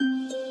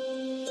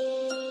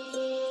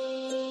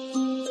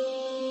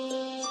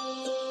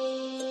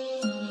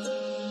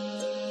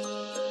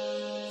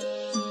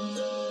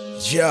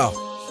Yo.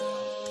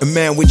 A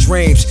man with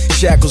dreams,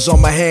 shackles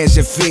on my hands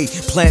and feet,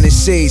 planting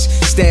seeds,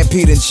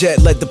 stampede and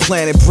jet, let the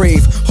planet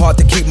breathe. Hard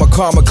to keep my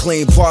karma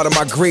clean, part of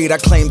my greed. I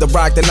claim the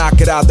rock to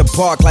knock it out the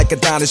park like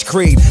Adonis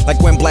Creed.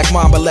 Like when Black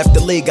Mamba left the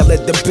league, I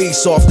let the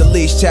beast off the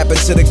leash, tap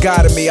into the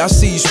God of me. I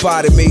see you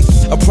spotted me,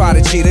 a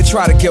prodigy. They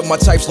try to give my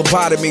types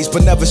lobotomies,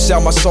 but never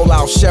sell my soul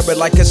out, share it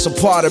like it's a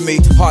part of me.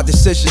 Hard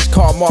decisions,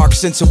 Karl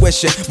Marx,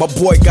 intuition. My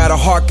boy got a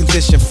heart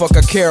condition, fuck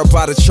I care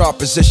about a chart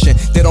position.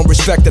 They don't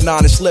respect an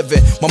honest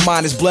living, my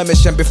mind is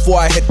blemished, and before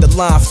I hit the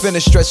line,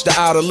 finish, stretch the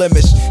outer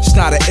limits. It's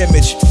not an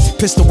image,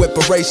 pistol whip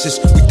a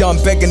racist. We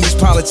done begging these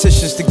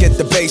politicians to get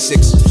the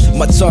basics.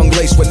 My tongue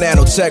laced with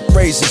nanotech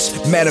razors.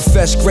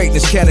 Manifest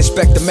greatness, can't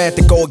expect a man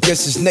to go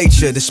against his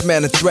nature. This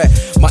man a threat,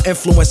 my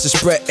influence to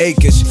spread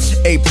acres.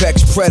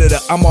 Apex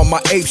predator, I'm on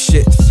my ape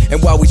shit.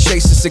 And while we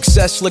chasing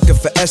success, looking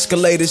for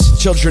escalators,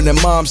 children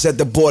and moms at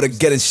the border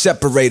getting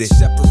separated.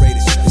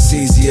 It's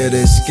easier to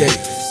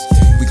escape.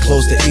 We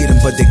close the Eden,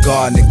 but they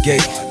guarding the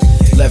gate.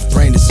 Left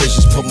brain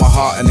decisions, put my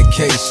heart in the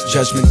case.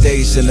 Judgment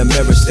days in the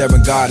mirror,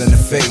 staring God in the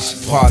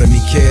face. Pardon me,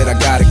 kid, I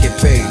gotta get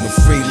paid. No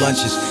free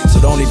lunches, so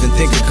don't even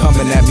think of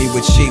coming at me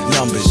with cheap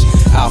numbers.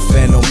 Alpha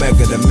and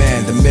Omega, the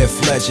man, the myth,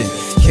 legend.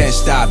 Can't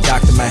stop,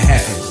 Dr.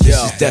 Manhattan. This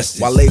is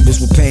destiny. While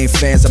labels were paying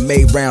fans, I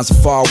made rounds in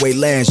faraway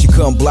lands. You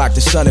couldn't block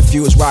the sun if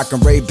you was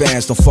rocking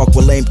Ray-Bans. Don't fuck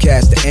with lame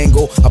cats, the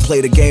angle I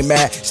play the game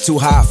at. It's too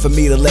hot for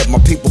me to let my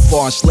people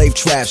fall in slave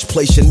traps.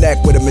 Place your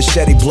neck with a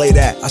machete blade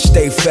at. I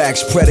stay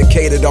facts,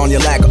 predicated on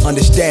your lack of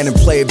understanding.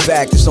 Play it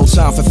back, there's no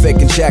time for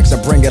faking jacks.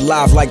 I bring it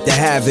live like the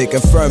havoc,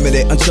 affirming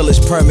it until it's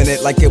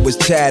permanent, like it was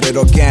tatted.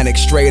 Organic,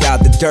 straight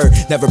out the dirt,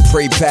 never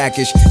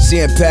pre-packaged.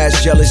 Seeing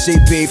past jealousy,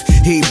 beef,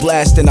 heat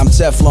blasting. I'm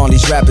Teflon,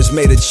 these rappers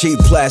made of cheap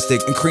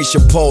plastic. Increase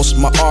your pulse,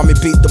 my army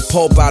beat the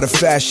Pope out of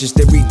fascists.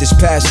 They read this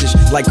passage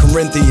like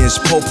Corinthians.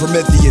 Pope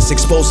Prometheus,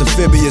 expose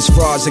amphibious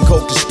frauds and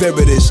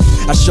co-conspirators.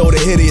 I show the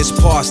hideous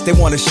parts, they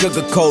want to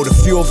sugarcoat. A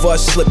few of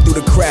us slipped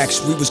through the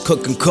cracks, we was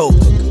cooking coke.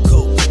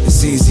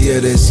 It's easier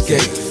to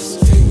escape.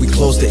 We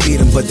close the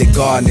Eden, but they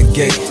guarding the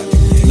gate.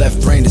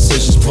 Left brain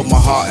decisions, put my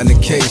heart in the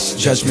case.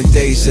 Judgment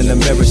days in the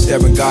mirror,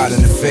 staring God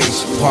in the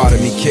face.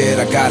 Pardon me, kid,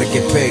 I gotta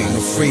get paid.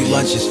 No free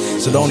lunches,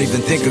 so don't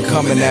even think of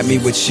coming at me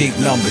with cheap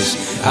numbers.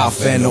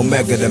 Alpha and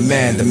Omega, the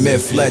man, the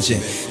myth,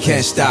 legend.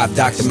 Can't stop,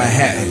 Dr.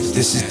 Manhattan.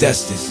 This is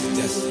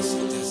destiny.